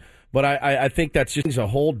here, but I think that's just a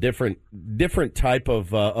whole different type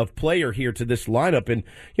of player here to this lineup. And,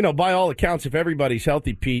 by all accounts, if everybody's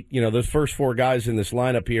healthy, Pete, those first 4 guys in this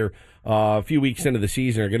lineup here a few weeks into the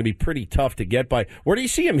season are going to be pretty tough to get by. Where do you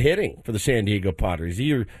see him hitting for the San Diego Padres? Is he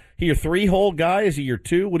your 3-hole guy? Is he your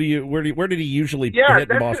 2? Where did he usually hit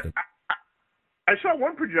in Boston? I saw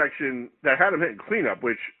one projection that had him hitting cleanup,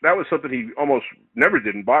 which that was something he almost never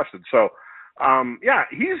did in Boston. So,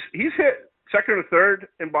 he's hit second or third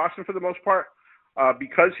in Boston for the most part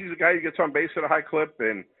because he's a guy who gets on base at a high clip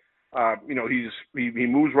and, he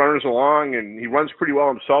moves runners along and he runs pretty well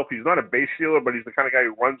himself. He's not a base stealer, but he's the kind of guy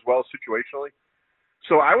who runs well situationally.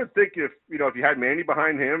 So I would think if you had Manny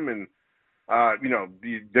behind him and,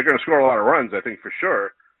 they're going to score a lot of runs, I think for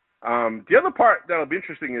sure. The other part that'll be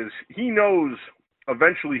interesting is he knows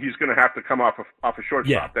eventually he's going to have to come off a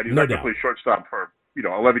shortstop, that he's not going to play shortstop for,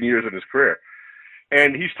 11 years in his career.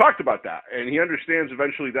 And he's talked about that, and he understands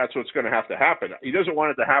eventually that's what's going to have to happen. He doesn't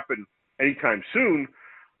want it to happen anytime soon,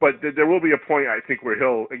 but there will be a point, I think, where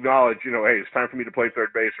he'll acknowledge, hey, it's time for me to play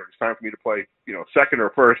third base, or it's time for me to play, second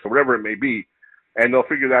or first, or whatever it may be, and they'll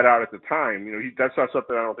figure that out at the time. That's not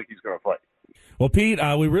something I don't think he's going to play. Well, Pete,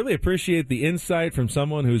 we really appreciate the insight from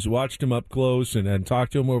someone who's watched him up close and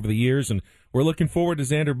talked to him over the years, and we're looking forward to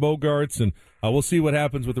Xander Bogaerts, and we'll see what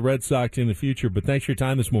happens with the Red Sox in the future. But thanks for your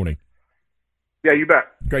time this morning. Yeah, you bet.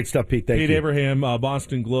 Great stuff, Pete. Thank you. Pete Abraham,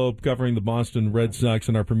 Boston Globe, covering the Boston Red Sox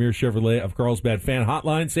on our Premier Chevrolet of Carlsbad fan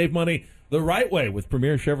hotline. Save money the right way with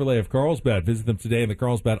Premier Chevrolet of Carlsbad. Visit them today in the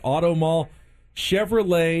Carlsbad Auto Mall.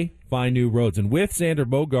 Chevrolet, find new roads. And with Xander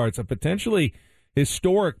Bogaerts, a potentially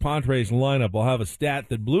historic Padres lineup, will have a stat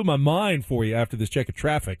that blew my mind for you after this check of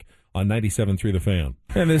traffic on 97.3 The Fan.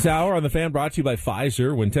 And this hour on The Fan brought to you by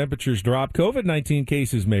Pfizer. When temperatures drop, COVID-19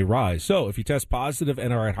 cases may rise. So if you test positive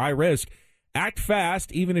and are at high risk, act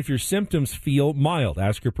fast, even if your symptoms feel mild.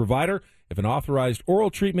 Ask your provider if an authorized oral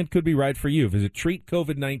treatment could be right for you. Visit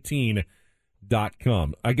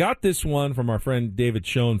treatcovid19.com. I got this one from our friend David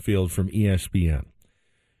Schoenfield from ESPN.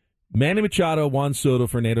 Manny Machado, Juan Soto,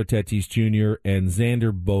 Fernando Tatis Jr., and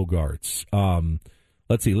Xander Bogaerts.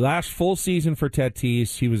 Let's see. Last full season for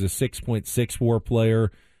Tatis, he was a 6.6 WAR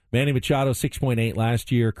player. Manny Machado, 6.8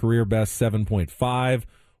 last year, career best 7.5.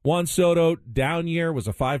 Juan Soto, down year, was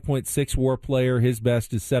a 5.6 WAR player. His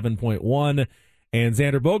best is 7.1. And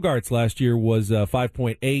Xander Bogaerts last year was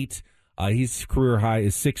 5.8. His career high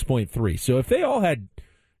is 6.3. So if they all had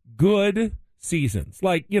good seasons,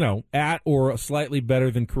 like, at or slightly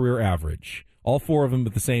better than career average, all 4 of them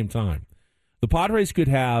at the same time, the Padres could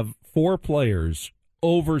have 4 players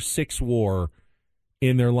over 6 WAR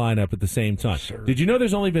in their lineup at the same time. Sure. Did you know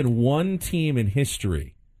there's only been one team in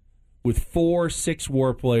history with 4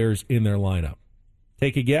 6-WAR players in their lineup?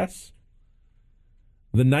 Take a guess.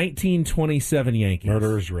 The 1927 Yankees.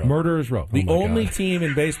 Murderers Row. Murderers Row. The only team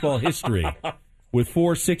in baseball history with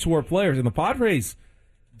 4 6-WAR players. And the Padres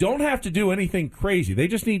don't have to do anything crazy. They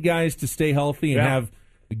just need guys to stay healthy and have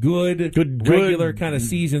good regular kind of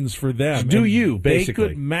seasons for them. Do you, basically. They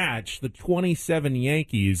could match the 27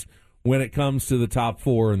 Yankees when it comes to the top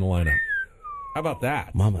 4 in the lineup. How about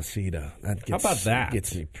that? Mamacita. How about that?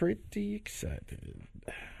 Gets me pretty excited.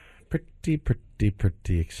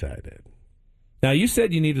 Pretty excited. Now, you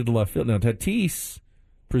said you needed a left field. Now, Tatis,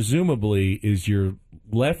 presumably, is your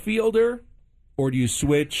left fielder, or do you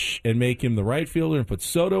switch and make him the right fielder and put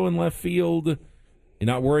Soto in left field? You're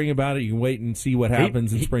not worrying about it. You can wait and see what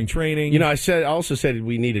happens in spring training. You know, I also said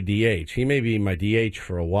we need a DH. He may be my DH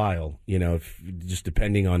for a while, you know, just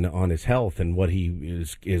depending on his health and what he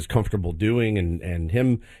is comfortable doing. And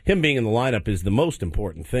him being in the lineup is the most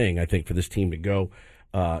important thing, I think, for this team to go.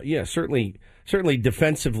 Certainly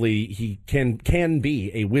defensively, he can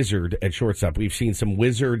be a wizard at shortstop. We've seen some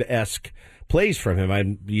wizard-esque plays from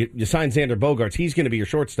him. You sign Xander Bogaerts, he's going to be your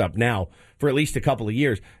shortstop now for at least a couple of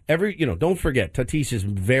years. Don't forget, Tatis is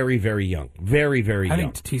very, very young. Very, very young. I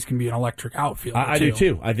think Tatis can be an electric outfielder, I do,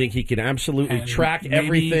 too. I think he can absolutely track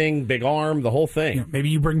everything, big arm, the whole thing. You know, maybe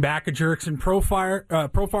you bring back a Jurickson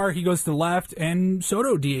Profar, he goes to the left, and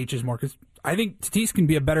Soto DHs more, because I think Tatis can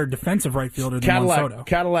be a better defensive right fielder than Juan Soto.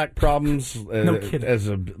 Cadillac problems, No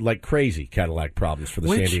kidding. crazy Cadillac problems for the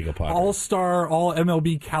San Diego Padres. All-star,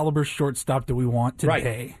 all-MLB caliber shortstop do we want today?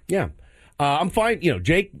 Right. Yeah. I'm fine. You know,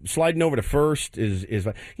 Jake sliding over to first is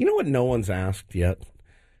fine. You know what no one's asked yet?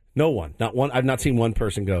 No one. Not one. I've not seen one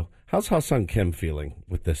person go, how's Ha-Seong Kim feeling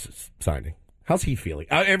with this signing? How's he feeling?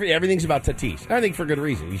 Everything's about Tatis. I think for good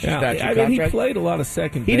reason. He played a lot of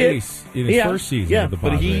second base in his first season with the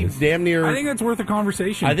Padres. But he damn near... I think that's worth a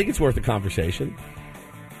conversation. I think it's worth a conversation.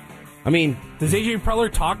 I mean... Does A.J.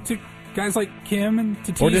 Preller talk to guys like Kim and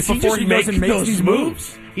Tatis or does before he goes and makes these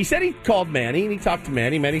moves? He said he called Manny, and he talked to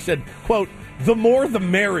Manny. Manny said, quote, the more the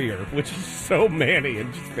merrier, which is so Manny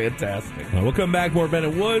and just fantastic. Well, we'll come back, more Ben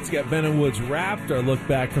and Woods. Got Ben and Woods Wrapped, our look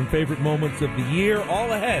back from favorite moments of the year, all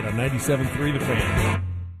ahead on 97.3 The Fan.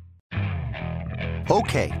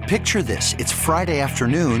 Okay, picture this. It's Friday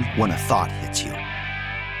afternoon when a thought hits you.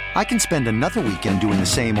 I can spend another weekend doing the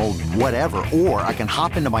same old whatever, or I can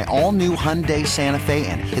hop into my all-new Hyundai Santa Fe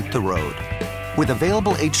and hit the road. With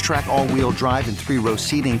available H-Track all-wheel drive and 3-row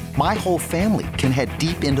seating, my whole family can head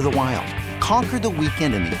deep into the wild. Conquer the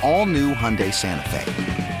weekend in the all-new Hyundai Santa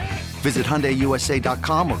Fe. Visit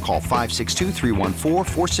HyundaiUSA.com or call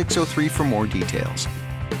 562-314-4603 for more details.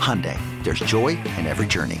 Hyundai, there's joy in every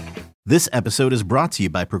journey. This episode is brought to you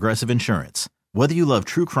by Progressive Insurance. Whether you love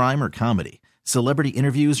true crime or comedy, celebrity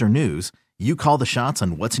interviews or news, you call the shots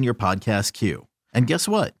on what's in your podcast queue. And guess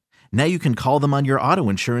what? Now you can call them on your auto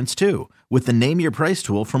insurance too with the Name Your Price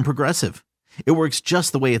tool from Progressive. It works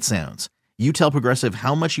just the way it sounds. You tell Progressive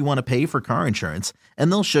how much you want to pay for car insurance,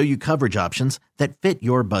 and they'll show you coverage options that fit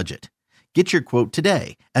your budget. Get your quote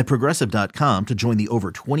today at Progressive.com to join the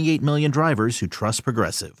over 28 million drivers who trust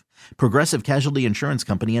Progressive. Progressive Casualty Insurance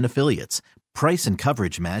Company and Affiliates. Price and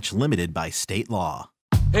coverage match limited by state law.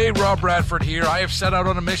 Hey, Rob Bradford here. I have set out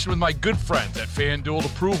on a mission with my good friends at FanDuel to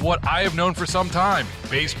prove what I have known for some time.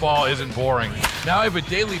 Baseball isn't boring. Now I have a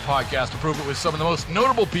daily podcast to prove it with some of the most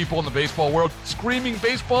notable people in the baseball world, screaming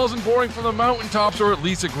baseball isn't boring from the mountaintops, or at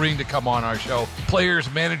least agreeing to come on our show. Players,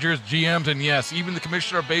 managers, GMs, and yes, even the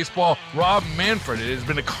commissioner of baseball, Rob Manfred. It has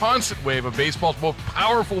been a constant wave of baseball's most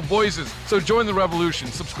powerful voices. So join the revolution.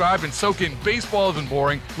 Subscribe and soak in Baseball Isn't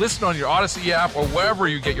Boring. Listen on your Odyssey app or wherever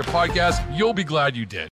you get your podcasts. You'll be glad you did.